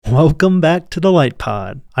Welcome back to the Light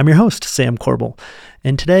Pod. I'm your host, Sam Corbel,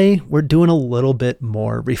 and today we're doing a little bit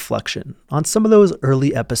more reflection on some of those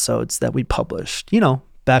early episodes that we published,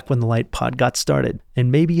 back when the Light Pod got started.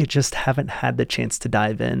 And maybe you just haven't had the chance to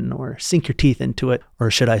dive in or sink your teeth into it,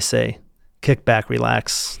 or should I say, kick back,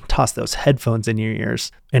 relax, toss those headphones in your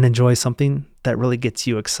ears, and enjoy something that really gets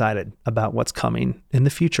you excited about what's coming in the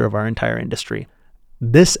future of our entire industry.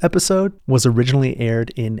 This episode was originally aired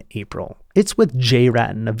in April. It's with Jay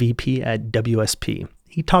Ratton, a VP at WSP.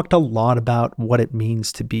 He talked a lot about what it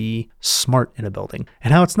means to be smart in a building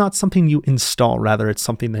and how it's not something you install, rather it's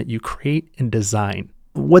something that you create and design.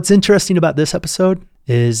 What's interesting about this episode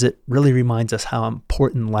is it really reminds us how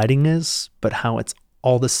important lighting is, but how it's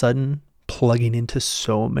all of a sudden plugging into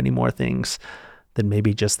so many more things than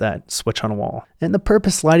maybe just that switch on a wall. And the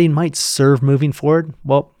purpose lighting might serve moving forward,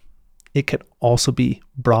 well, it could also be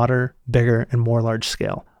broader, bigger, and more large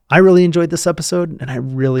scale. I really enjoyed this episode, and I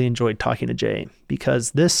really enjoyed talking to Jay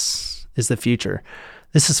because this is the future.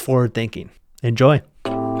 This is forward thinking. Enjoy.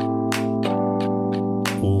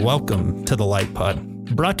 Welcome to the Light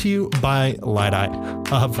Pod, brought to you by Light-Eye,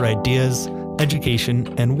 a hub for ideas,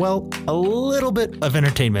 education, and well, a little bit of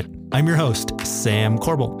entertainment. I'm your host, Sam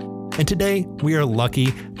Corbel. And today we are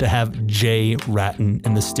lucky to have Jay Ratton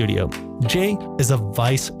in the studio. Jay is a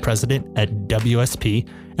vice president at WSP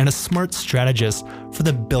and a smart strategist for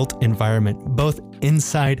the built environment, both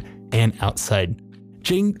inside and outside.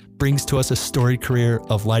 Jay brings to us a storied career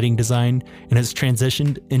of lighting design and has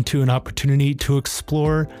transitioned into an opportunity to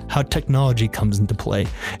explore how technology comes into play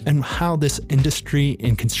and how this industry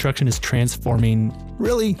in construction is transforming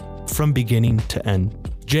really from beginning to end.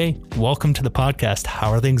 Jay, welcome to the podcast. How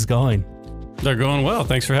are things going? They're going well.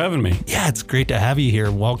 Thanks for having me. Yeah, it's great to have you here.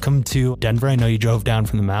 Welcome to Denver. I know you drove down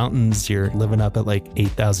from the mountains. You're living up at like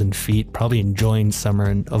 8,000 feet, probably enjoying summer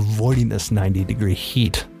and avoiding this 90-degree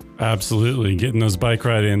heat. Absolutely. Getting those bike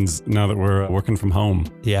ride-ins now that we're working from home.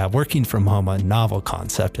 Yeah, working from home, a novel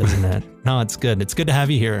concept, isn't it? No, it's good. It's good to have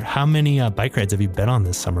you here. How many bike rides have you been on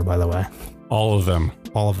this summer, by the way? All of them.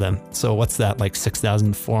 All of them. So what's that, like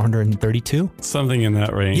 6,432? Something in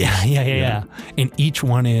that range. Yeah. And each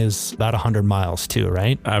one is about 100 miles too,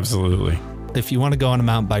 right? Absolutely. If you want to go on a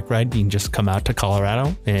mountain bike ride, you can just come out to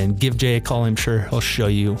Colorado and give Jay a call. I'm sure he'll show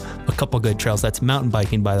you a couple good trails. That's mountain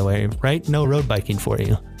biking, by the way, right? No road biking for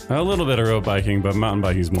you. A little bit of road biking, but mountain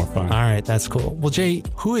biking is more fun. All right, that's cool. Well, Jay,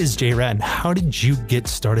 who is Jay Ratton? How did you get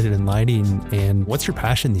started in lighting and what's your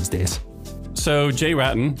passion these days? So Jay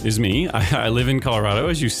Ratton is me. I live in Colorado,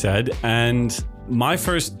 as you said, and my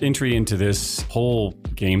first entry into this whole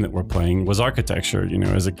game that we're playing was architecture.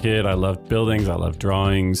 As a kid, I loved buildings, I loved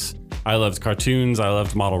drawings, I loved cartoons, I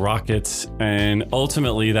loved model rockets, and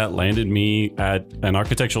ultimately that landed me at an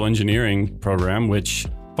architectural engineering program, which,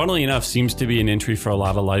 funnily enough, seems to be an entry for a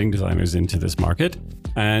lot of lighting designers into this market.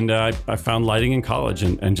 And I found lighting in college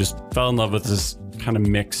and just fell in love with this kind of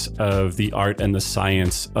mix of the art and the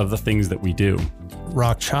science of the things that we do.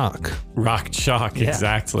 Rock chalk, yeah.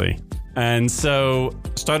 Exactly. And so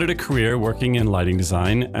started a career working in lighting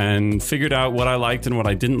design and figured out what I liked and what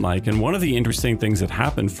I didn't like. And one of the interesting things that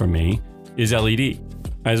happened for me is LED.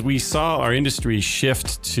 As we saw our industry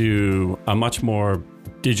shift to a much more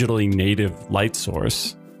digitally native light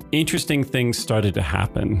source, interesting things started to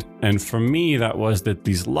happen. And for me, that was that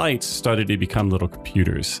these lights started to become little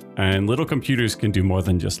computers. And little computers can do more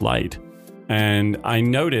than just light. And I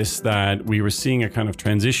noticed that we were seeing a kind of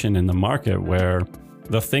transition in the market where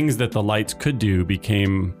the things that the lights could do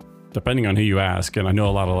became, depending on who you ask, and I know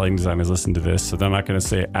a lot of lighting designers listen to this, so they're not going to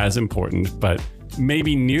say as important, but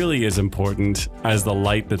maybe nearly as important as the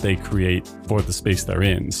light that they create for the space they're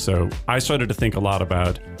in. So I started to think a lot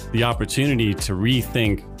about the opportunity to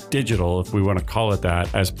rethink digital, if we want to call it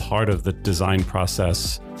that, as part of the design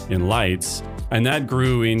process in lights. And that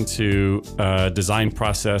grew into a design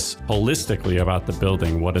process holistically about the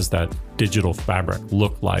building. What does that digital fabric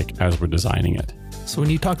look like as we're designing it? So when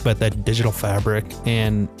you talk about that digital fabric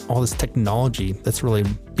and all this technology that's really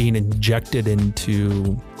being injected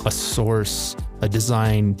into a source, a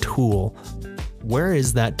design tool, where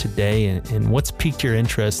is that today and what's piqued your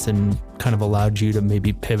interest and kind of allowed you to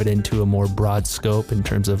maybe pivot into a more broad scope in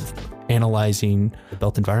terms of analyzing the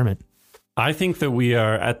built environment? I think that we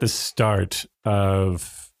are at the start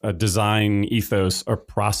of a design ethos or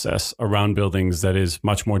process around buildings that is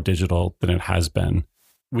much more digital than it has been.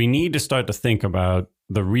 We need to start to think about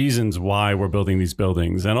the reasons why we're building these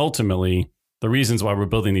buildings. And ultimately, the reasons why we're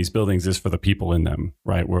building these buildings is for the people in them,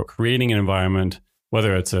 right? We're creating an environment,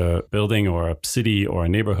 whether it's a building or a city or a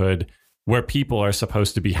neighborhood, where people are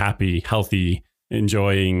supposed to be happy, healthy,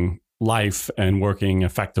 enjoying life and working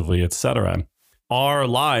effectively, etc. our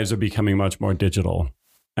lives are becoming much more digital.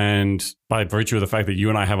 And by virtue of the fact that you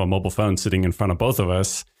and I have a mobile phone sitting in front of both of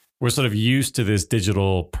us, we're sort of used to this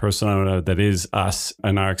digital persona that is us,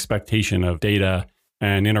 and our expectation of data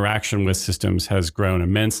and interaction with systems has grown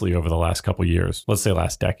immensely over the last couple of years, let's say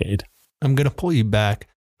last decade. I'm going to pull you back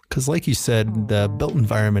because like you said, the built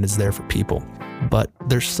environment is there for people, but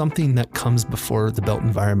there's something that comes before the built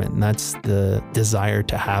environment, and that's the desire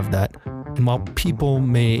to have that. And while people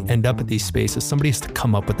may end up at these spaces, somebody has to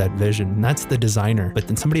come up with that vision, and that's the designer, but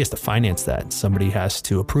then somebody has to finance that. Somebody has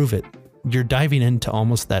to approve it. You're diving into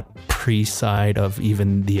almost that pre-side of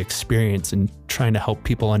even the experience and trying to help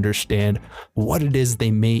people understand what it is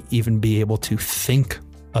they may even be able to think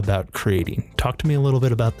about creating. Talk to me a little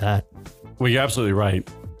bit about that. Well, you're absolutely right.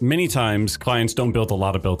 Many times clients don't build a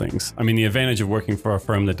lot of buildings. I mean, the advantage of working for a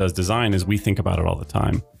firm that does design is we think about it all the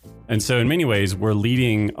time. And so in many ways, we're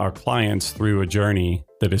leading our clients through a journey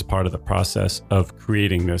that is part of the process of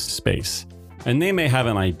creating this space. And they may have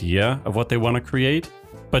an idea of what they want to create,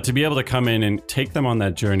 but to be able to come in and take them on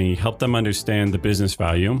that journey, help them understand the business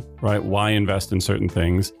value, right? Why invest in certain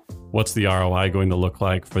things? What's the ROI going to look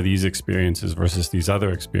like for these experiences versus these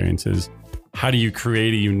other experiences? How do you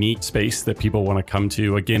create a unique space that people want to come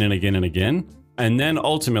to again and again and again? And then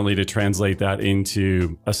ultimately to translate that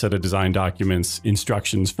into a set of design documents,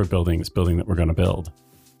 instructions for building this building that we're going to build.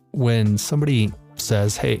 When somebody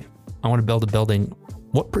says, hey, I want to build a building,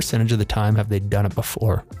 what percentage of the time have they done it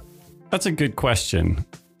before? That's a good question.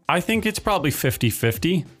 I think it's probably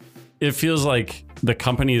 50-50. It feels like the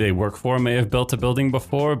company they work for may have built a building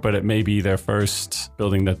before, but it may be their first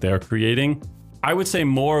building that they're creating. I would say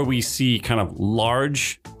more we see kind of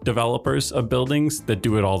large developers of buildings that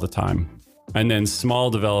do it all the time, and then small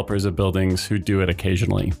developers of buildings who do it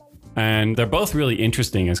occasionally. And they're both really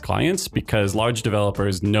interesting as clients because large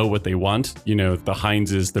developers know what they want. You know, the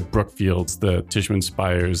Heinzes, the Brookfields, the Tishman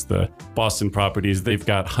Spires, the Boston Properties, they've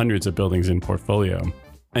got hundreds of buildings in portfolio.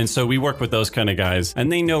 And so we work with those kind of guys, and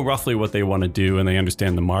they know roughly what they want to do and they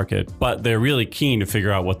understand the market, but they're really keen to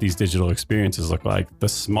figure out what these digital experiences look like. The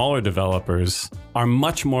smaller developers are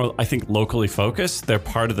much more, I think, locally focused. They're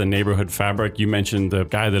part of the neighborhood fabric. You mentioned the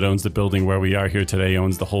guy that owns the building where we are here today,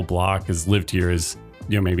 owns the whole block, has lived here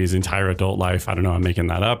maybe his entire adult life. I don't know, I'm making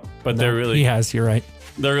that up, but You're right.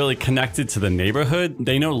 They're really connected to the neighborhood.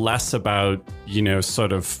 They know less about,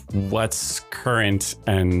 sort of what's current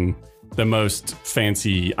and the most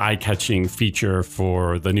fancy eye-catching feature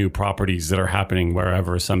for the new properties that are happening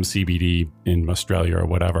wherever, some CBD in Australia or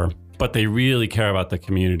whatever. But they really care about the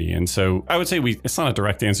community. And so I would say it's not a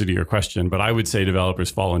direct answer to your question, but I would say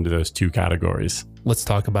developers fall into those two categories. Let's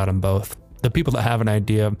talk about them both. The people that have an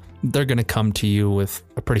idea, they're going to come to you with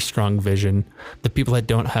a pretty strong vision. The people that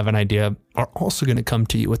don't have an idea are also going to come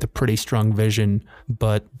to you with a pretty strong vision,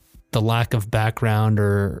 but the lack of background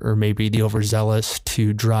or maybe the overzealous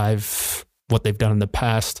to drive what they've done in the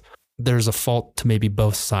past, there's a fault to maybe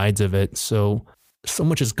both sides of it. So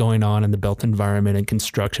much is going on in the built environment and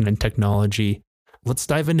construction and technology. Let's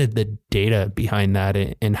dive into the data behind that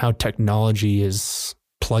and how technology is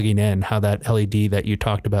plugging in, how that LED that you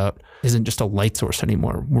talked about isn't just a light source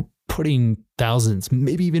anymore. We're putting thousands,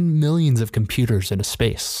 maybe even millions of computers in a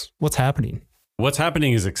space. What's happening? What's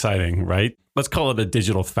happening is exciting, right? Let's call it a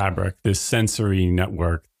digital fabric, this sensory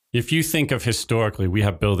network. If you think of historically, we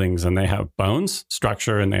have buildings and they have bones,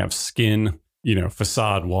 structure, and they have skin,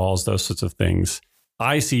 facade, walls, those sorts of things.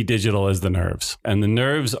 I see digital as the nerves, and the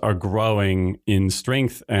nerves are growing in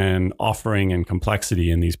strength and offering and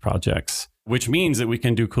complexity in these projects, which means that we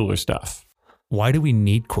can do cooler stuff. Why do we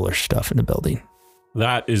need cooler stuff in a building?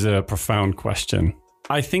 That is a profound question.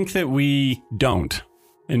 I think that we don't.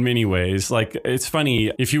 In many ways. Like, it's funny,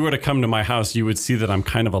 if you were to come to my house, you would see that I'm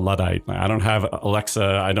kind of a Luddite. I don't have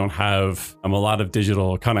Alexa. I don't have a lot of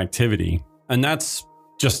digital connectivity. And that's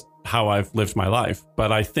just how I've lived my life.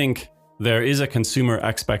 But I think there is a consumer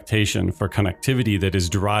expectation for connectivity that is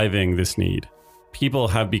driving this need. People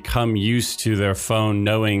have become used to their phone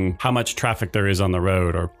knowing how much traffic there is on the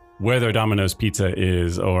road, or where their Domino's pizza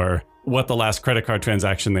is, or what the last credit card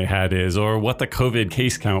transaction they had is, or what the COVID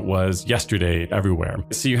case count was yesterday everywhere.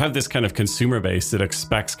 So you have this kind of consumer base that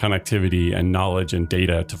expects connectivity and knowledge and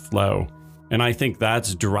data to flow. And I think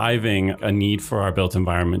that's driving a need for our built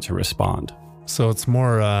environment to respond. So it's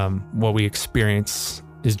more what we experience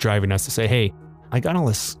is driving us to say, hey, I got all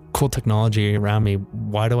this cool technology around me.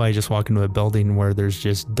 Why do I just walk into a building where there's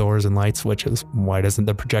just doors and light switches? Why doesn't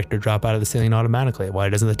the projector drop out of the ceiling automatically? Why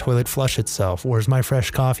doesn't the toilet flush itself? Where's my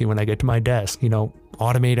fresh coffee when I get to my desk?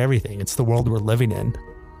 Automate everything. It's the world we're living in.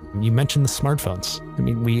 You mentioned the smartphones. I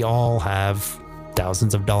mean, we all have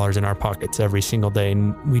thousands of dollars in our pockets every single day,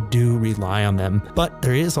 and we do rely on them. But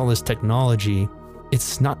there is all this technology.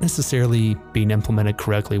 It's not necessarily being implemented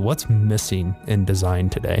correctly. What's missing in design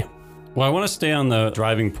today? Well, I want to stay on the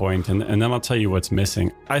driving point, and then I'll tell you what's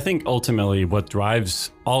missing. I think ultimately what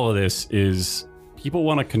drives all of this is people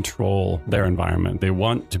want to control their environment. They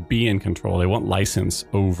want to be in control. They want license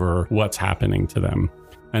over what's happening to them.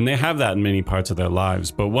 And they have that in many parts of their lives.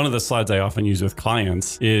 But one of the slides I often use with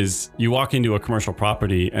clients is you walk into a commercial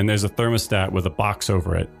property and there's a thermostat with a box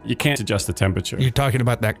over it. You can't adjust the temperature. You're talking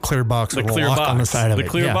about that clear box, the clear box on the side of the it.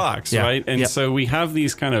 clear box, Yeah. right? And so we have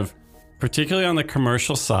these kind of, particularly on the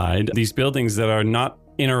commercial side, these buildings that are not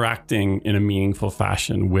interacting in a meaningful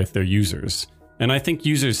fashion with their users. And I think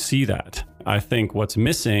users see that. I think what's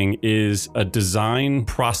missing is a design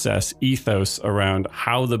process ethos around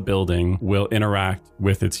how the building will interact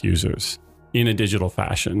with its users in a digital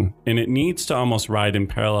fashion. And it needs to almost ride in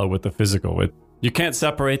parallel with the physical. You can't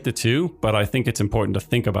separate the two, but I think it's important to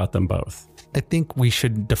think about them both. I think we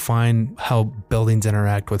should define how buildings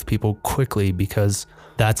interact with people quickly, because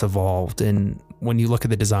that's evolved. And when you look at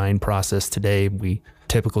the design process today, we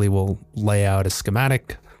typically will lay out a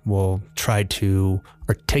schematic. We'll try to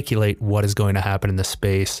articulate what is going to happen in the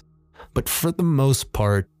space. But for the most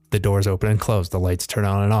part, the doors open and close, the lights turn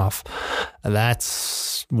on and off.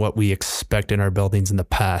 That's what we expect in our buildings in the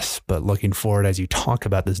past. But looking forward, as you talk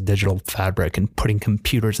about this digital fabric and putting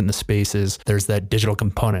computers in the spaces, there's that digital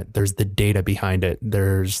component. There's the data behind it.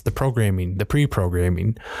 There's the programming, the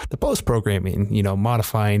pre-programming, the post-programming,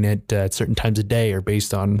 modifying it at certain times of day or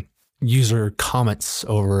based on user comments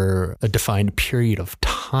over a defined period of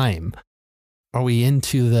time. Are we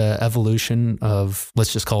into the evolution of,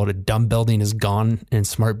 let's just call it, a dumb building is gone and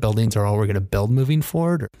smart buildings are all we're going to build moving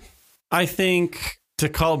forward? I think to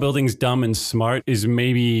call buildings dumb and smart is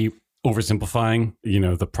maybe oversimplifying,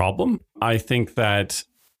 the problem. I think that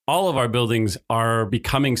all of our buildings are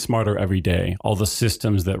becoming smarter every day. All the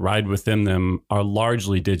systems that ride within them are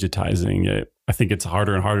largely digitizing it. I think it's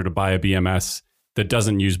harder and harder to buy a BMS that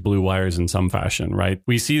doesn't use blue wires in some fashion, right?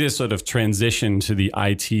 We see this sort of transition to the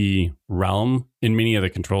IT realm in many of the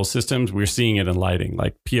control systems. We're seeing it in lighting,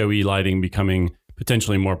 like PoE lighting becoming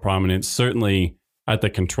potentially more prominent. Certainly at the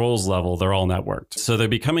controls level, they're all networked. So they're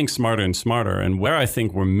becoming smarter and smarter. And where I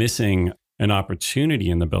think we're missing an opportunity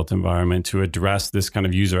in the built environment to address this kind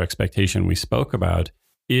of user expectation we spoke about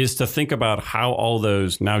is to think about how all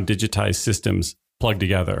those now digitized systems plug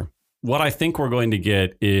together. What I think we're going to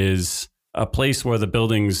get is a place where the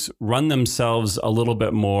buildings run themselves a little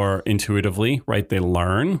bit more intuitively, right? They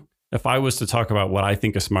learn. If I was to talk about what I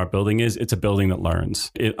think a smart building is, it's a building that learns.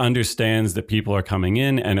 It understands that people are coming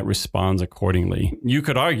in and it responds accordingly. You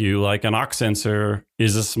could argue like an aux sensor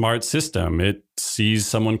is a smart system. It sees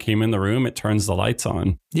someone came in the room, it turns the lights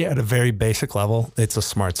on. Yeah, at a very basic level, it's a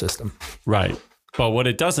smart system. Right. But what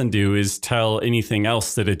it doesn't do is tell anything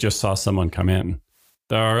else that it just saw someone come in.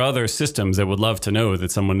 There are other systems that would love to know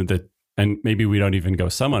that and maybe we don't even go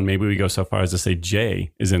someone, maybe we go so far as to say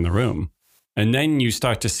Jay is in the room. And then you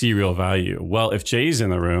start to see real value. Well, if Jay's in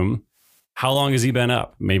the room, how long has he been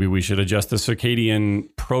up? Maybe we should adjust the circadian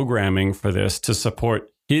programming for this to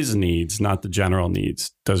support his needs, not the general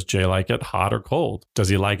needs. Does Jay like it hot or cold? Does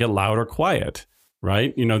he like it loud or quiet?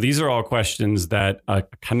 Right? These are all questions that a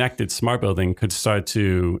connected smart building could start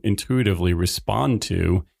to intuitively respond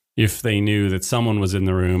to if they knew that someone was in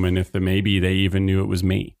the room and if maybe they even knew it was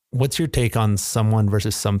me. What's your take on someone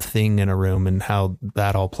versus something in a room and how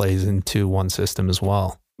that all plays into one system as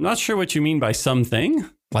well? I'm not sure what you mean by something.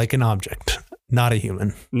 Like an object, not a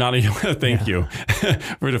human. Not a human. Thank you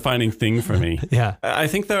for defining thing for me. Yeah. I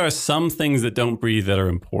think there are some things that don't breathe that are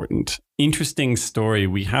important. Interesting story.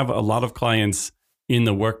 We have a lot of clients in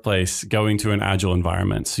the workplace going to an agile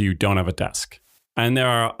environment, so you don't have a desk. And there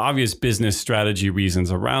are obvious business strategy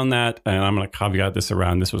reasons around that. And I'm going to caveat this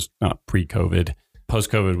around, this was not pre-COVID.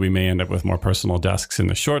 Post-COVID, we may end up with more personal desks in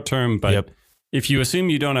the short term. But If you assume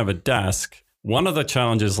you don't have a desk, one of the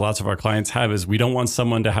challenges lots of our clients have is we don't want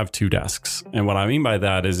someone to have two desks. And what I mean by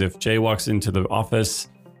that is if Jay walks into the office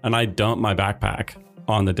and I dump my backpack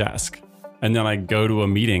on the desk, and then I go to a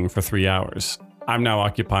meeting for 3 hours, I'm now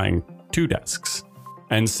occupying two desks.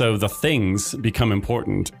 And so the things become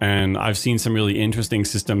important. And I've seen some really interesting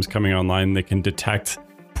systems coming online that can detect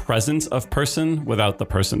presence of person without the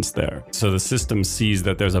person's there. So the system sees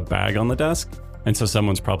that there's a bag on the desk, and so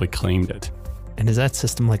someone's probably claimed it. And is that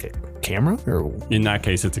system like a camera or? In that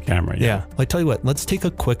case, it's a camera. Yeah. I tell you what, let's take a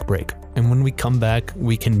quick break. And when we come back,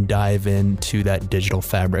 we can dive into that digital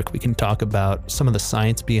fabric. We can talk about some of the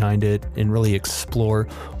science behind it and really explore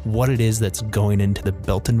what it is that's going into the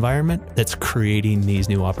built environment that's creating these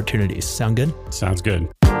new opportunities. Sound good? Sounds good.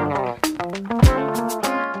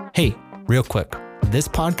 Hey, real quick. This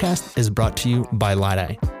podcast is brought to you by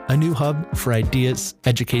Light-Eye, a new hub for ideas,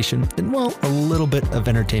 education, and well, a little bit of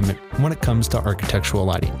entertainment when it comes to architectural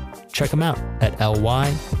lighting. Check them out at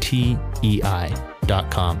lytei.com.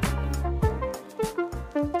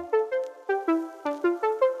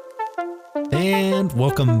 And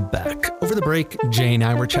welcome back. Over the break, Jay and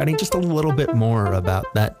I were chatting just a little bit more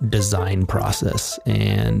about that design process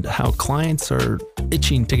and how clients are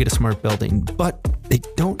itching to get a smart building, but they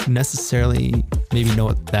don't necessarily maybe know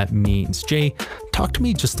what that means. Jay, talk to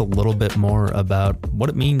me just a little bit more about what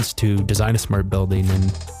it means to design a smart building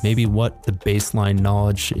and maybe what the baseline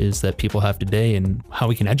knowledge is that people have today and how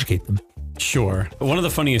we can educate them. Sure. One of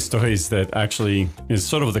the funniest stories that actually is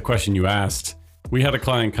sort of the question you asked. We had a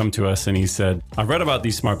client come to us and he said, I've read about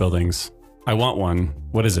these smart buildings. I want one.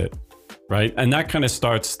 What is it? Right? And that kind of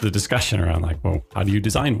starts the discussion around like, well, how do you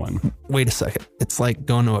design one? Wait a second. It's like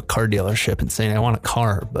going to a car dealership and saying, I want a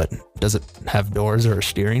car, but does it have doors or a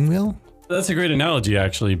steering wheel? That's a great analogy,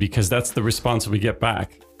 actually, because that's the response we get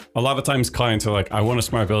back. A lot of times clients are like, I want a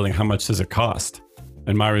smart building. How much does it cost?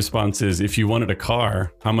 And my response is, if you wanted a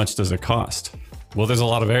car, how much does it cost? Well, there's a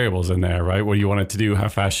lot of variables in there, right? What do you want it to do? How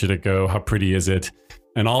fast should it go? How pretty is it?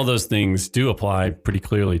 And all those things do apply pretty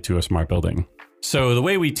clearly to a smart building. So the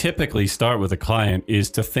way we typically start with a client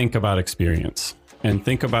is to think about experience and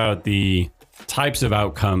think about the types of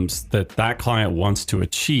outcomes that that client wants to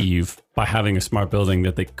achieve by having a smart building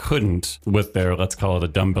that they couldn't with their, let's call it a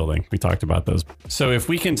dumb building. We talked about those. So if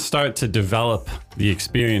we can start to develop the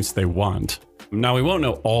experience they want. Now, we won't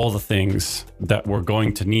know all the things that we're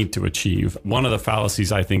going to need to achieve. One of the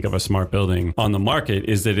fallacies, I think, of a smart building on the market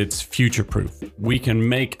is that it's future-proof. We can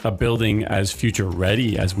make a building as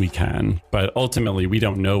future-ready as we can, but ultimately, we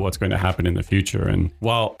don't know what's going to happen in the future. And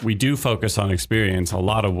while we do focus on experience, a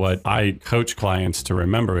lot of what I coach clients to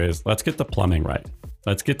remember is, let's get the plumbing right.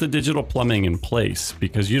 Let's get the digital plumbing in place,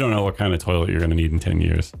 because you don't know what kind of toilet you're going to need in 10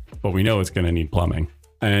 years, but we know it's going to need plumbing.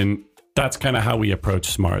 And that's kind of how we approach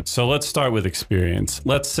smart. So let's start with experience.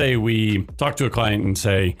 Let's say we talk to a client and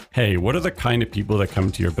say, hey, what are the kind of people that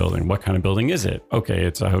come to your building? What kind of building is it? Okay,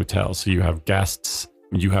 it's a hotel. So you have guests,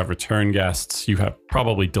 you have return guests, you have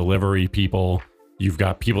probably delivery people, you've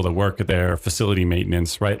got people that work there, facility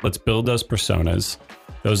maintenance, right? Let's build those personas.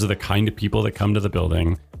 Those are the kind of people that come to the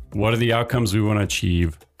building. What are the outcomes we want to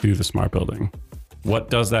achieve through the smart building?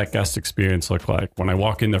 What does that guest experience look like? When I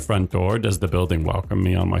walk in the front door, does the building welcome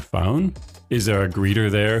me on my phone? Is there a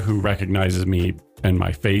greeter there who recognizes me and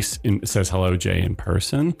my face and says, hello, Jay, in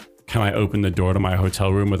person? Can I open the door to my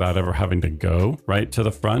hotel room without ever having to go right to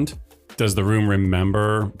the front? Does the room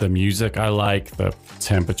remember the music I like, the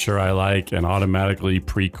temperature I like, and automatically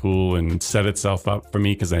pre-cool and set itself up for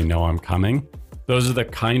me because they know I'm coming? Those are the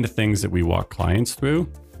kind of things that we walk clients through.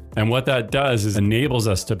 And what that does is enables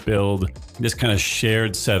us to build this kind of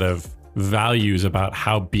shared set of values about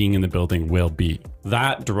how being in the building will be.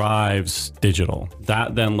 That drives digital.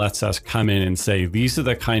 That then lets us come in and say, these are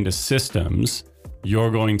the kind of systems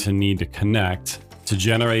you're going to need to connect to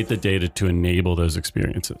generate the data to enable those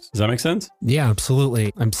experiences. Does that make sense? Yeah,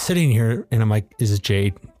 absolutely. I'm sitting here and I'm like, is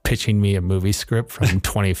Jay pitching me a movie script from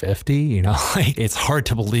 2050? You know, like, it's hard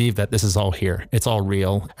to believe that this is all here. It's all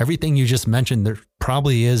real. Everything you just mentioned, there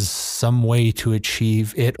probably is some way to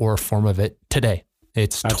achieve it or a form of it today.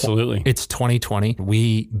 It's absolutely. It's 2020.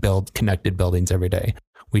 We build connected buildings every day.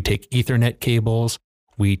 We take Ethernet cables.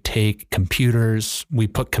 We take computers, we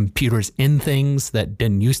put computers in things that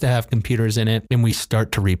didn't used to have computers in it, and we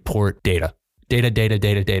start to report data.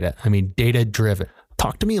 Data. I mean, data driven.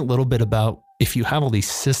 Talk to me a little bit about, if you have all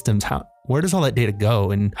these systems, where does all that data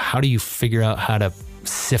go, and how do you figure out how to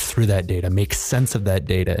sift through that data, make sense of that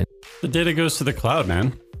data? The data goes to the cloud,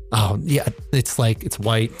 man. Oh, yeah. It's like, it's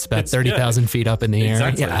white. It's about 30,000 feet up in the air.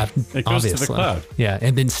 Exactly. Yeah, it goes to the cloud. Yeah.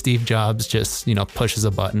 And then Steve Jobs just, pushes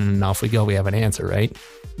a button and off we go. We have an answer, right?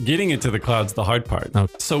 Getting it to the cloud's the hard part.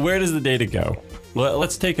 Okay. So where does the data go? Well,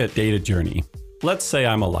 let's take a data journey. Let's say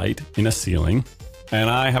I'm a light in a ceiling and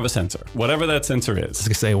I have a sensor, whatever that sensor is. I was going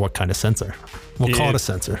to say, what kind of sensor? We'll call it a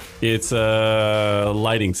sensor. It's a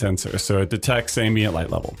lighting sensor. So it detects ambient light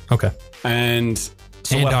level. Okay. And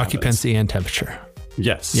occupancy and temperature.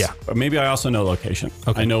 Yes. Yeah. But maybe I also know location.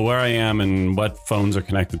 Okay. I know where I am and what phones are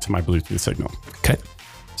connected to my Bluetooth signal. Okay.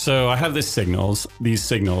 So I have these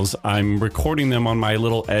signals, I'm recording them on my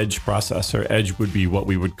little Edge processor. Edge would be what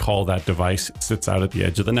we would call that device. It sits out at the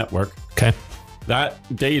edge of the network. Okay. That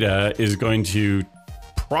data is going to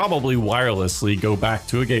probably wirelessly go back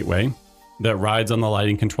to a gateway that rides on the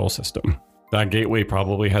lighting control system. That gateway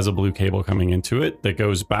probably has a blue cable coming into it that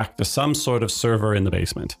goes back to some sort of server in the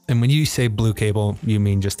basement. And when you say blue cable, you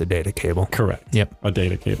mean just a data cable? Correct. Yep. A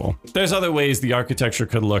data cable. There's other ways the architecture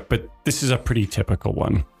could look, but this is a pretty typical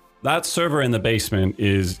one. That server in the basement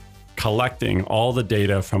is collecting all the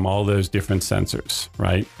data from all those different sensors,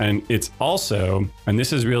 right? And it's also, and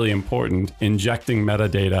this is really important, injecting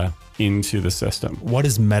metadata into the system. What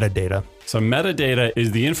is metadata? So metadata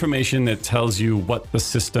is the information that tells you what the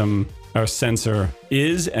system or sensor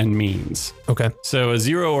is and means. Okay. So a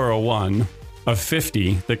 0 or a 1, a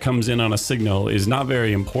 50 that comes in on a signal is not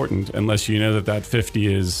very important unless you know that that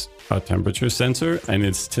 50 is a temperature sensor and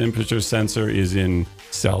its temperature sensor is in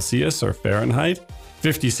Celsius or Fahrenheit.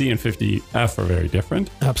 50C and 50F are very different.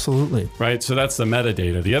 Absolutely. Right? So that's the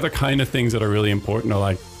metadata. The other kind of things that are really important are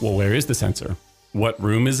like, well, where is the sensor? What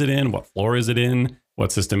room is it in? What floor is it in?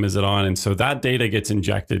 What system is it on? And so that data gets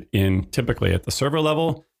injected in typically at the server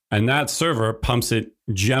level, and that server pumps it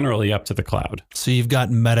generally up to the cloud. So you've got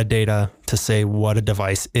metadata to say what a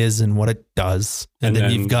device is and what it does. And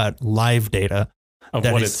then you've got live data of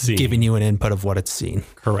that what is it's seen. giving you an input of what it's seen.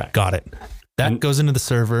 Correct. Got it. That goes into the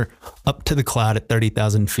server, up to the cloud at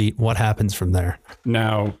 30,000 feet. What happens from there?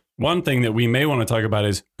 Now, one thing that we may want to talk about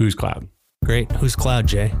is whose cloud? Great. Whose cloud,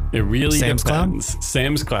 Jay? It really Sam's depends.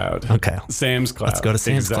 Sam's Cloud. Okay. Sam's Cloud. Let's go to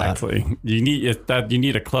Sam's Cloud. Exactly. You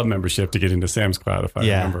need a club membership to get into Sam's Cloud, if I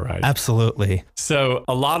remember right. Absolutely. So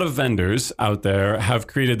a lot of vendors out there have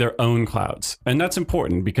created their own clouds. And that's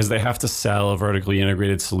important because they have to sell a vertically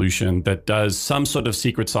integrated solution that does some sort of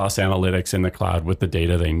secret sauce analytics in the cloud with the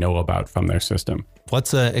data they know about from their system.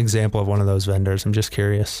 What's an example of one of those vendors? I'm just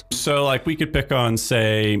curious. So like we could pick on,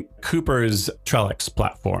 say, Cooper's Trellix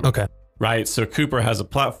platform. Okay. Right. So Cooper has a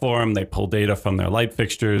platform. They pull data from their light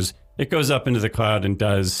fixtures. It goes up into the cloud and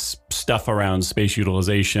does stuff around space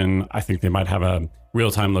utilization. I think they might have a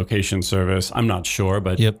real-time location service. I'm not sure,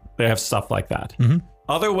 but they have stuff like that. Mm-hmm.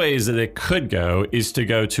 Other ways that it could go is to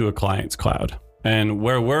go to a client's cloud. And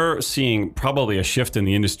where we're seeing probably a shift in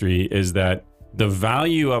the industry is that the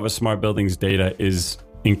value of a smart buildings data is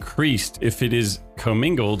increased if it is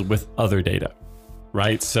commingled with other data.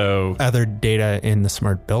 Right. So other data in the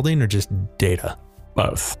smart building or just data?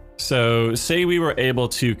 Both. So say we were able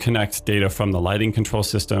to connect data from the lighting control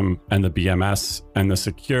system and the BMS and the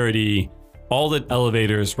security, all the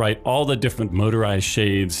elevators, right? All the different motorized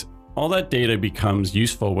shades, all that data becomes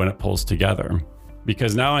useful when it pulls together.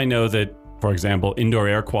 Because now I know that, for example, indoor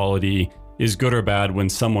air quality is good or bad when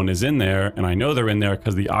someone is in there. And I know they're in there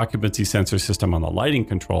because the occupancy sensor system on the lighting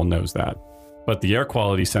control knows that. But the air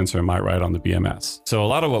quality sensor might ride on the BMS. So a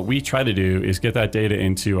lot of what we try to do is get that data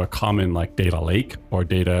into a common like data lake or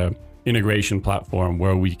data integration platform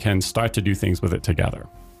where we can start to do things with it together.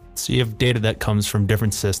 So you have data that comes from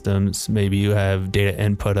different systems. Maybe you have data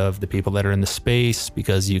input of the people that are in the space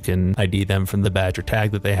because you can ID them from the badge or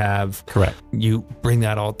tag that they have. Correct. You bring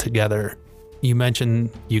that all together. You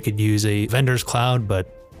mentioned you could use a vendor's cloud,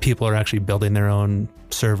 but people are actually building their own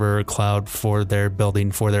server cloud for their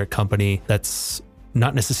building, for their company. That's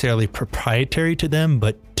not necessarily proprietary to them,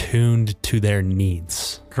 but tuned to their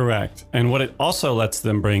needs. Correct. And what it also lets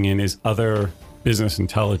them bring in is other business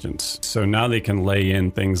intelligence. So now they can lay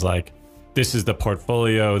in things like, this is the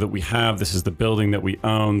portfolio that we have, this is the building that we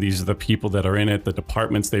own, these are the people that are in it, the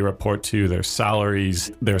departments they report to, their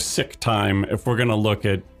salaries, their sick time. If we're going to look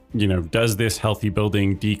at, does this healthy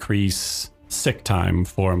building decrease sick time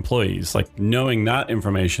for employees? Like knowing that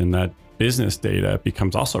information, that business data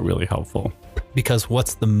becomes also really helpful. Because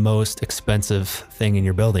what's the most expensive thing in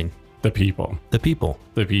your building? The people. The people.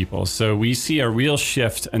 The people. So we see a real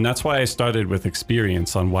shift, and that's why I started with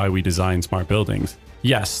experience on why we design smart buildings.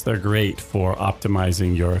 Yes, they're great for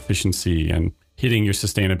optimizing your efficiency and hitting your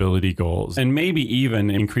sustainability goals, and maybe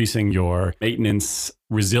even increasing your maintenance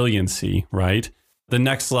resiliency, right? The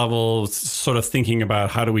next level, sort of thinking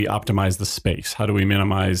about how do we optimize the space? How do we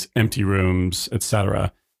minimize empty rooms, et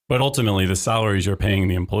cetera? But ultimately, the salaries you're paying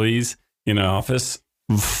the employees in an office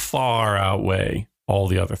far outweigh all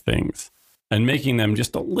the other things. And making them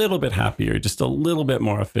just a little bit happier, just a little bit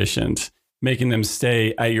more efficient, making them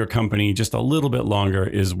stay at your company just a little bit longer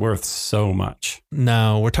is worth so much.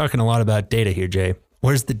 Now, we're talking a lot about data here, Jay.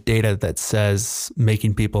 Where's the data that says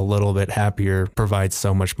making people a little bit happier provides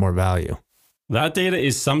so much more value? That data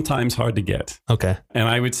is sometimes hard to get. Okay. And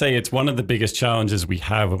I would say it's one of the biggest challenges we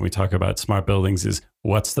have when we talk about smart buildings is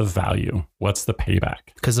what's the value? What's the payback?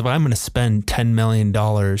 Because if I'm going to spend $10 million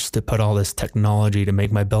to put all this technology to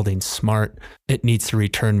make my building smart, it needs to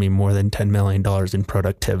return me more than $10 million in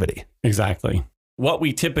productivity. Exactly. What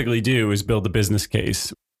we typically do is build a business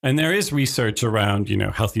case. And there is research around,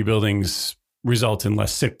 healthy buildings result in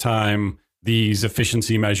less sick time. These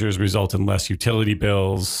efficiency measures result in less utility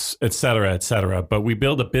bills, et cetera, et cetera. But we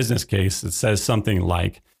build a business case that says something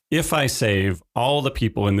like, if I save all the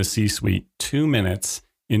people in the C-suite 2 minutes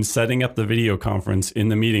in setting up the video conference in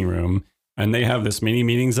the meeting room, and they have this many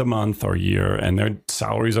meetings a month or year, and their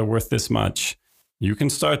salaries are worth this much, you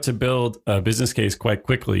can start to build a business case quite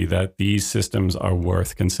quickly that these systems are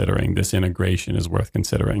worth considering. This integration is worth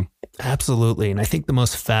considering. Absolutely. And I think the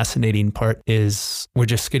most fascinating part is we're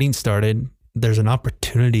just getting started. There's an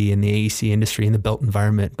opportunity in the AEC industry, in the built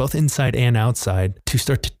environment, both inside and outside, to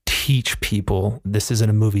start to teach people this isn't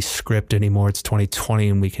a movie script anymore. It's 2020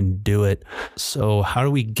 and we can do it. So how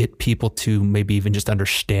do we get people to maybe even just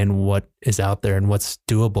understand what is out there and what's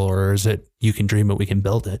doable? Or is it, you can dream it, we can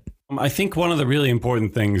build it? I think one of the really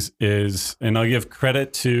important things is, and I'll give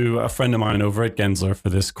credit to a friend of mine over at Gensler for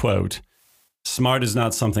this quote, smart is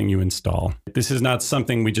not something you install. This is not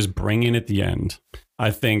something we just bring in at the end. I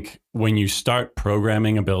think when you start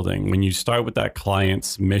programming a building, when you start with that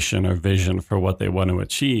client's mission or vision for what they want to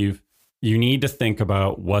achieve, you need to think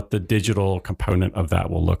about what the digital component of that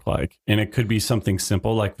will look like. And it could be something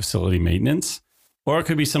simple like facility maintenance, or it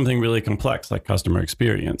could be something really complex like customer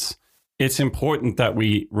experience. It's important that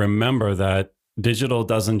we remember that digital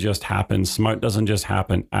doesn't just happen, smart doesn't just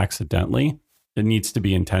happen accidentally. It needs to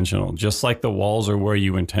be intentional. Just like the walls are where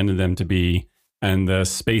you intended them to be and the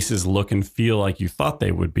spaces look and feel like you thought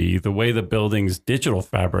they would be, the way the building's digital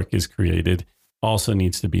fabric is created also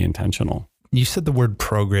needs to be intentional. You said the word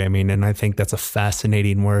programming, and I think that's a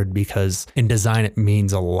fascinating word because in design, it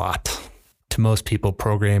means a lot. To most people,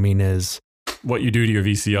 programming is what you do to your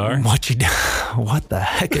VCR. What the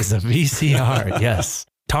heck is a VCR? Yes.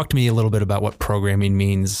 Talk to me a little bit about what programming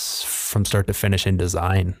means from start to finish in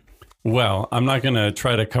design. Well, I'm not going to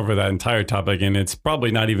try to cover that entire topic, and it's probably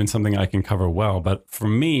not even something I can cover well. But for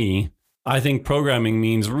me, I think programming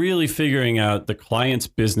means really figuring out the client's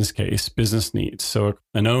business case, business needs. So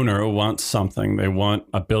an owner wants something. They want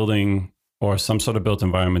a building or some sort of built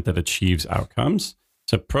environment that achieves outcomes.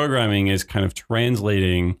 So programming is kind of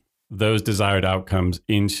translating those desired outcomes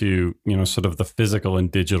into, sort of the physical and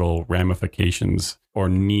digital ramifications or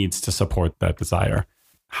needs to support that desire.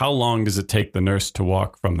 How long does it take the nurse to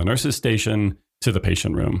walk from the nurse's station to the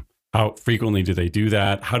patient room? How frequently do they do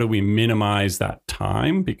that? How do we minimize that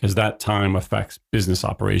time? Because that time affects business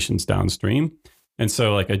operations downstream. And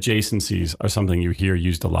so like adjacencies are something you hear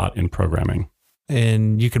used a lot in programming.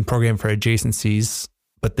 And you can program for adjacencies,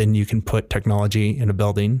 but then you can put technology in a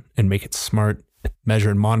building and make it smart, measure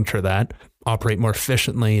and monitor that, operate more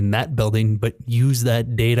efficiently in that building, but use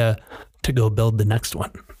that data to go build the next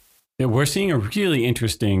one. Yeah, we're seeing a really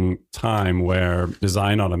interesting time where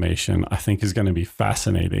design automation, I think, is going to be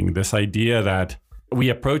fascinating. This idea that we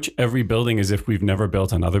approach every building as if we've never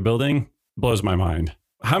built another building blows my mind.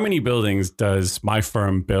 How many buildings does my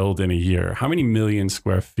firm build in a year? How many million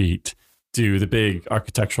square feet do the big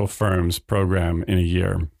architectural firms program in a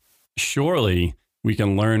year? Surely we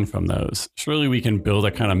can learn from those. Surely we can build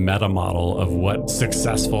a kind of meta model of what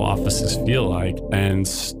successful offices feel like and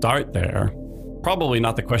start there. Probably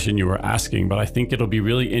not the question you were asking, but I think it'll be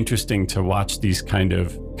really interesting to watch these kind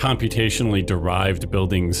of computationally derived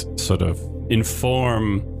buildings sort of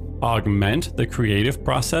augment the creative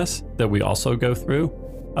process that we also go through.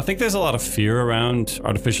 I think there's a lot of fear around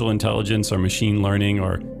artificial intelligence or machine learning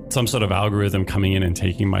or some sort of algorithm coming in and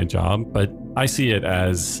taking my job, but I see it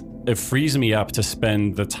as it frees me up to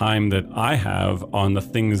spend the time that I have on the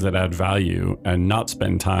things that add value and not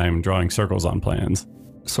spend time drawing circles on plans.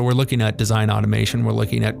 So we're looking at design automation. We're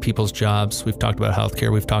looking at people's jobs. We've talked about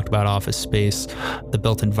healthcare. We've talked about office space. The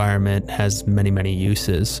built environment has many, many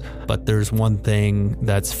uses. But there's one thing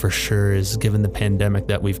that's for sure is given the pandemic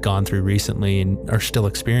that we've gone through recently and are still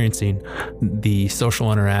experiencing, the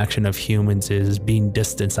social interaction of humans is being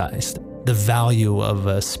distanced. The value of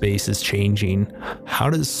a space is changing.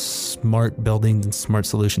 How does smart buildings and smart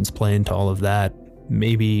solutions play into all of that?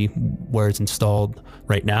 Maybe where it's installed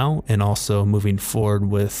right now and also moving forward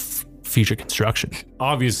with future construction.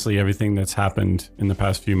 Obviously, everything that's happened in the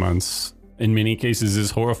past few months, in many cases,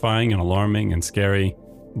 is horrifying and alarming and scary.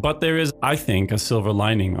 But there is, I think, a silver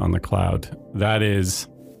lining on the cloud. That is,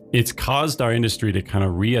 it's caused our industry to kind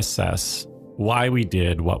of reassess why we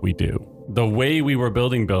did what we do. the way we were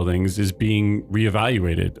building buildings is being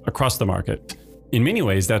reevaluated across the market. In many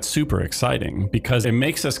ways, that's super exciting because it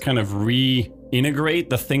makes us kind of reintegrate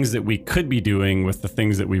the things that we could be doing with the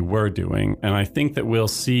things that we were doing. And I think that we'll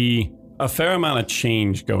see a fair amount of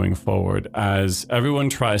change going forward as everyone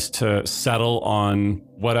tries to settle on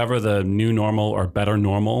whatever the new normal or better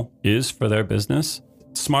normal is for their business.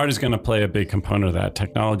 Smart is going to play a big component of that.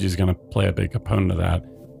 Technology is going to play a big component of that.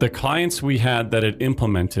 The clients we had that had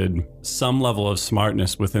implemented some level of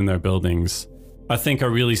smartness within their buildings, I think are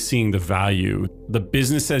really seeing the value. The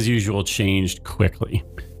business as usual changed quickly,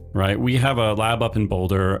 right? We have a lab up in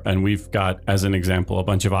Boulder, and we've got, as an example, a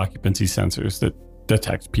bunch of occupancy sensors that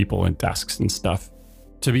detect people and desks and stuff.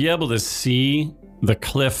 To be able to see the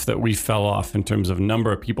cliff that we fell off in terms of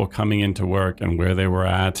number of people coming into work and where they were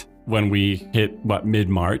at when we hit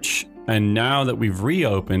mid-March, and now that we've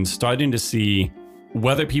reopened, starting to see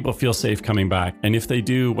whether people feel safe coming back, and if they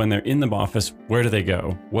do, when they're in the office, where do they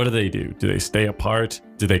go? What do they do? Do they stay apart?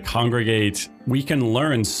 Do they congregate? We can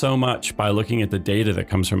learn so much by looking at the data that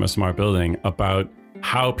comes from a smart building about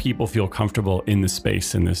how people feel comfortable in the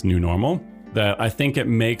space in this new normal, that I think it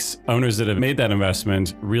makes owners that have made that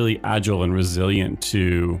investment really agile and resilient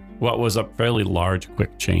to what was a fairly large,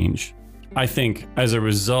 quick change. I think as a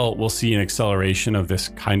result, we'll see an acceleration of this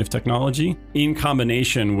kind of technology in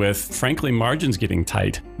combination with, frankly, margins getting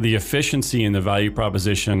tight. The efficiency and the value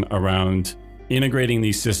proposition around integrating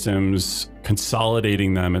these systems,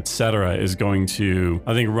 consolidating them, et cetera, is going to,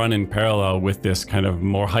 I think, run in parallel with this kind of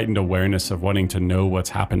more heightened awareness of wanting to know what's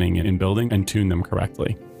happening in building and tune them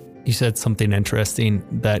correctly. You said something interesting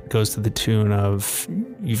that goes to the tune of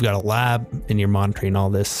you've got a lab and you're monitoring all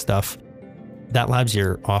this stuff. That lab's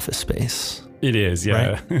your office space. It is,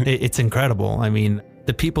 yeah. Right? It's incredible. I mean,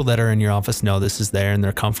 the people that are in your office know this is there and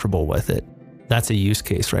they're comfortable with it. That's a use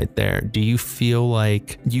case right there. Do you feel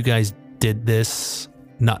like you guys did this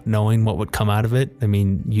not knowing what would come out of it? I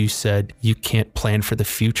mean, you said you can't plan for the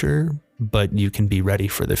future, but you can be ready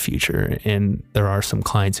for the future. And there are some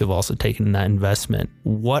clients who've also taken that investment.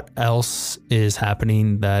 What else is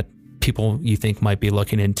happening that people you think might be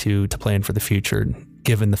looking into to plan for the future,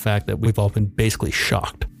 given the fact that we've all been basically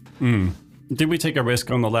shocked? Did we take a risk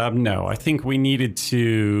on the lab? No. I think we needed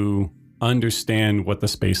to understand what the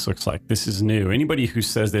space looks like. This is new. Anybody who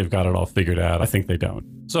says they've got it all figured out, I think they don't.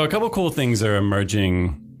 So a couple cool things are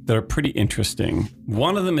emerging that are pretty interesting.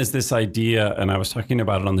 One of them is this idea, and I was talking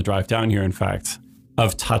about it on the drive down here, in fact,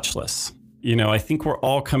 of touchless. You know, I think we're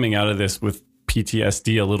all coming out of this with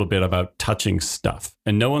PTSD a little bit about touching stuff.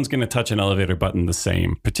 And no one's going to touch an elevator button the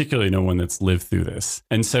same, particularly no one that's lived through this.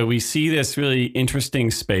 And so we see this really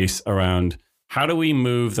interesting space around how do we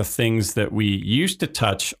move the things that we used to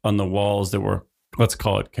touch on the walls that were, let's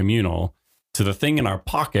call it communal, to the thing in our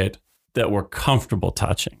pocket that we're comfortable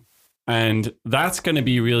touching. And that's going to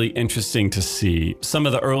be really interesting to see. Some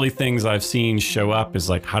of the early things I've seen show up is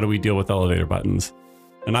like, how do we deal with elevator buttons?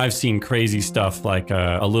 And I've seen crazy stuff like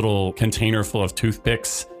a little container full of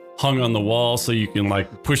toothpicks hung on the wall so you can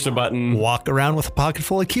like push the button. Walk around with a pocket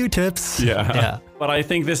full of Q-tips. Yeah. But I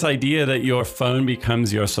think this idea that your phone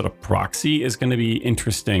becomes your sort of proxy is going to be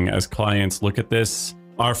interesting as clients look at this.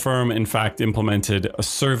 Our firm, in fact, implemented a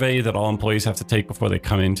survey that all employees have to take before they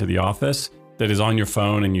come into the office that is on your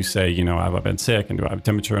phone. And you say, you know, have I been sick and do I have a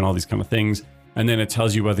temperature and all these kind of things. And then it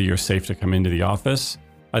tells you whether you're safe to come into the office.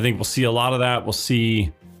 I think we'll see a lot of that. We'll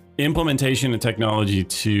see implementation of technology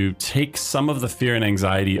to take some of the fear and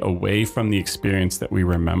anxiety away from the experience that we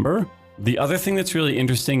remember. The other thing that's really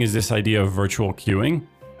interesting is this idea of virtual queuing.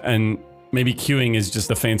 And maybe queuing is just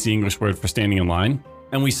a fancy English word for standing in line.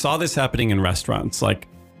 And we saw this happening in restaurants. Like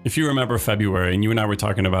if you remember February, and you and I were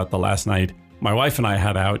talking about the last night my wife and I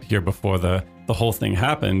had out here before the whole thing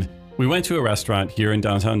happened. We went to a restaurant here in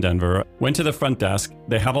downtown Denver, went to the front desk.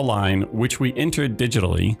 They had a line, which we entered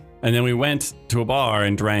digitally. And then we went to a bar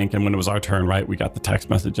and drank. And when it was our turn, right, we got the text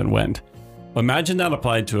message and went. Imagine that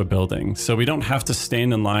applied to a building. So we don't have to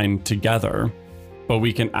stand in line together, but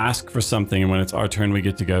we can ask for something. And when it's our turn, we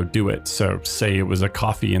get to go do it. So say it was a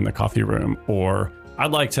coffee in the coffee room, or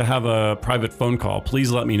I'd like to have a private phone call. Please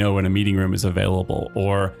let me know when a meeting room is available.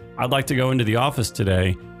 Or I'd like to go into the office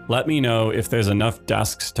today. Let me know if there's enough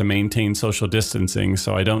desks to maintain social distancing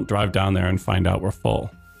so I don't drive down there and find out we're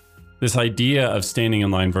full. This idea of standing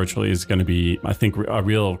in line virtually is going to be, I think, a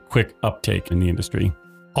real quick uptake in the industry.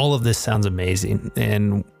 All of this sounds amazing.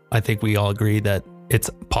 And I think we all agree that it's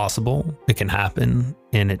possible, it can happen,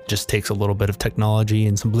 and it just takes a little bit of technology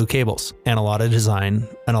and some blue cables and a lot of design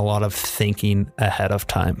and a lot of thinking ahead of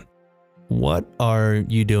time. What are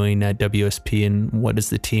you doing at WSP, and what is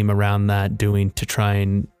the team around that doing to try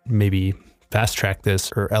and maybe fast track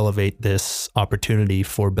this or elevate this opportunity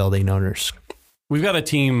for building owners? We've got a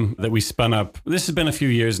team that we spun up. This has been a few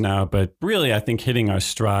years now, but really, I think hitting our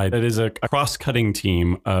stride. It is a cross-cutting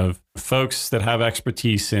team of folks that have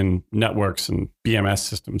expertise in networks and BMS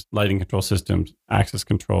systems, lighting control systems, access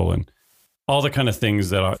control, and all the kind of things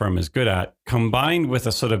that our firm is good at, combined with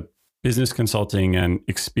a sort of business consulting and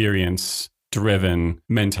experience-driven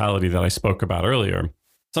mentality that I spoke about earlier.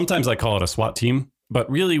 Sometimes I call it a SWAT team,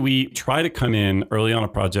 but really we try to come in early on a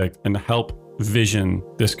project and help vision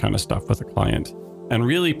this kind of stuff with a client and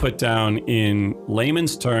really put down in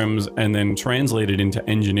layman's terms and then translate it into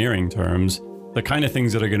engineering terms, the kind of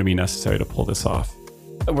things that are going to be necessary to pull this off.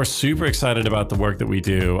 We're super excited about the work that we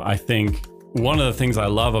do. I think one of the things I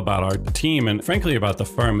love about our team and frankly about the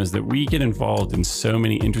firm is that we get involved in so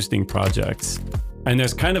many interesting projects. And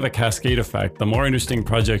there's kind of a cascade effect. The more interesting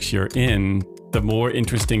projects you're in, the more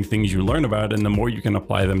interesting things you learn about and the more you can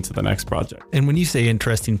apply them to the next project. And when you say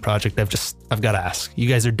interesting project, I've got to ask, you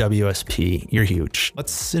guys are WSP, you're huge.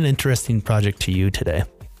 What's an interesting project to you today?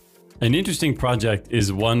 An interesting project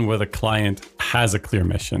is one where the client has a clear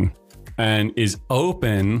mission and is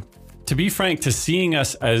open, to be frank, to seeing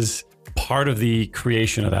us as part of the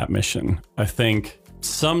creation of that mission. I think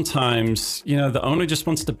sometimes, the owner just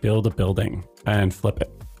wants to build a building and flip it.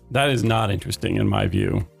 That is not interesting in my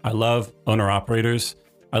view. I love owner operators.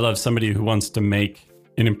 I love somebody who wants to make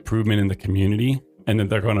an improvement in the community and that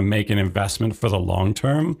they're going to make an investment for the long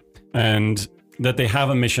term and that they have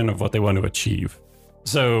a mission of what they want to achieve.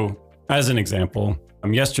 So as an example,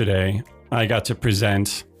 yesterday I got to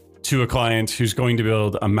present to a client who's going to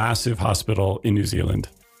build a massive hospital in New Zealand.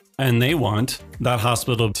 And they want that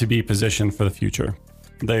hospital to be positioned for the future.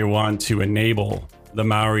 They want to enable the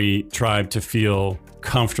Maori tribe to feel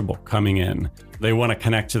comfortable coming in. They want to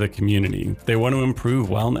connect to the community. They want to improve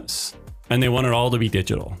wellness. And they want it all to be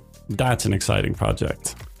digital. That's an exciting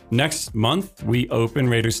project. Next month, we open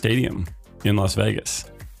Raiders Stadium in Las Vegas.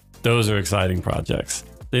 Those are exciting projects.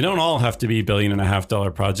 They don't all have to be $1.5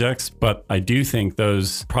 billion projects, but I do think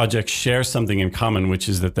those projects share something in common, which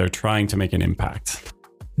is that they're trying to make an impact.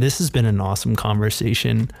 This has been an awesome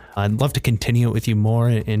conversation. I'd love to continue it with you more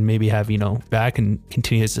and maybe have, back and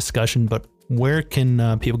continue this discussion, but where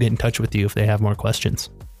can people get in touch with you if they have more questions?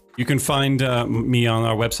 You can find me on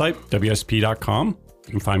our website, WSP.com.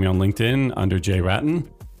 You can find me on LinkedIn under Jay Ratten.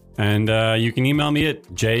 And you can email me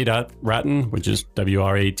at j.ratten, which is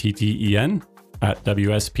WRATTEN, at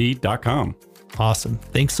WSP.com. Awesome.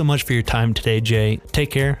 Thanks so much for your time today, Jay. Take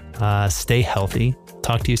care. Stay healthy.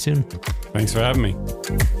 Talk to you soon. Thanks for having me.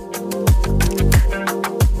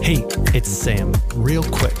 Hey, it's Sam. Real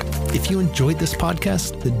quick, if you enjoyed this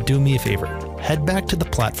podcast, then do me a favor. Head back to the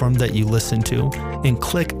platform that you listen to and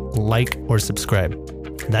click like or subscribe.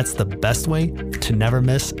 That's the best way to never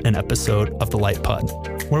miss an episode of The Light Pod,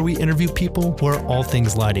 where we interview people who are all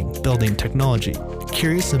things lighting, building, technology,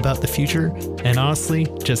 curious about the future, and honestly,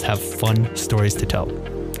 just have fun stories to tell.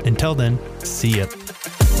 Until then, see ya.